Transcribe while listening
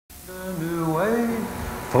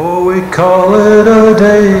Before we call it a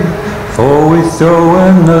day, before we throw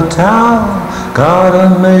in the towel,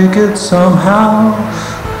 gotta make it somehow,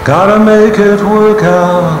 gotta make it work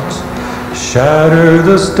out. Shatter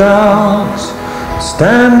the doubt,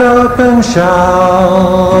 stand up and shout.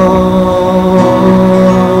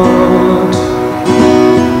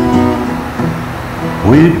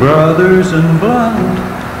 We brothers in blood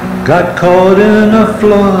got caught in a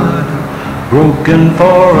flood, broken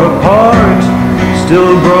far apart,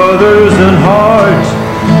 still brothers in heart,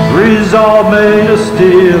 resolve made of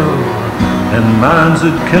steel, and minds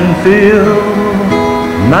that can feel,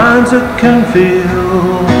 minds that can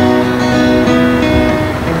feel.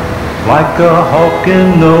 Like a hawk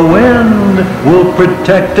in the wind, we'll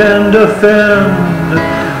protect and defend,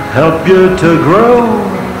 help you to grow,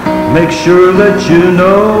 make sure that you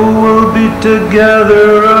know we'll be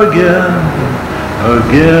together again,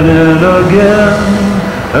 again and again,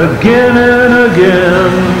 again and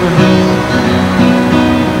again.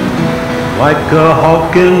 Like a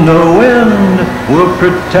hawk in the wind, we'll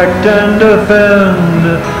protect and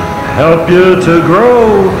defend, help you to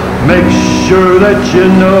grow, make sure that you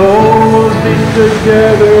know we'll be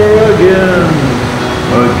together again,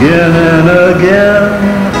 again and again,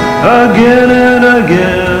 again and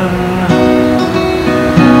again.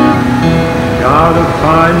 Gotta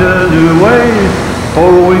find a new way,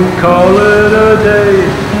 before we call it a day,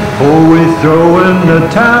 before we throw in the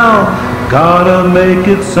towel, gotta make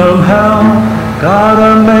it somehow,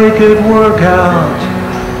 gotta make it work out.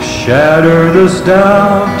 Shatter this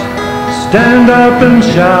doubt, stand up and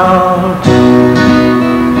shout.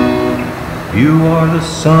 You are the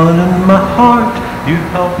sun in my heart, you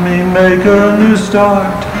help me make a new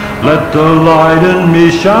start. Let the light in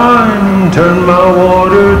me shine, turn my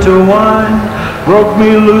water to wine, broke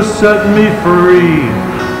me loose, set me free,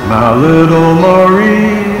 my little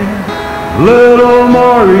Marie, little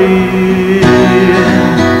Marie.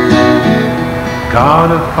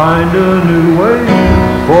 Gotta find a new way,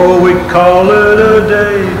 before we call it a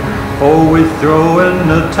day, before we throw in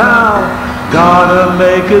the towel, gotta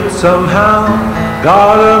make it somehow,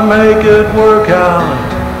 gotta make it work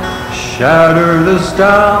out. Shatter this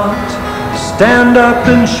doubt, stand up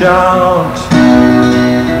and shout.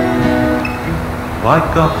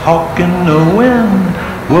 Like a hawk in the wind,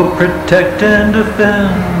 we'll protect and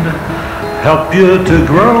defend, help you to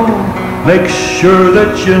grow, make sure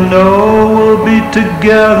that you know we'll be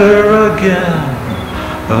together again,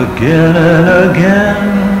 again and again,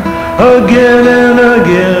 again and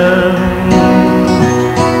again.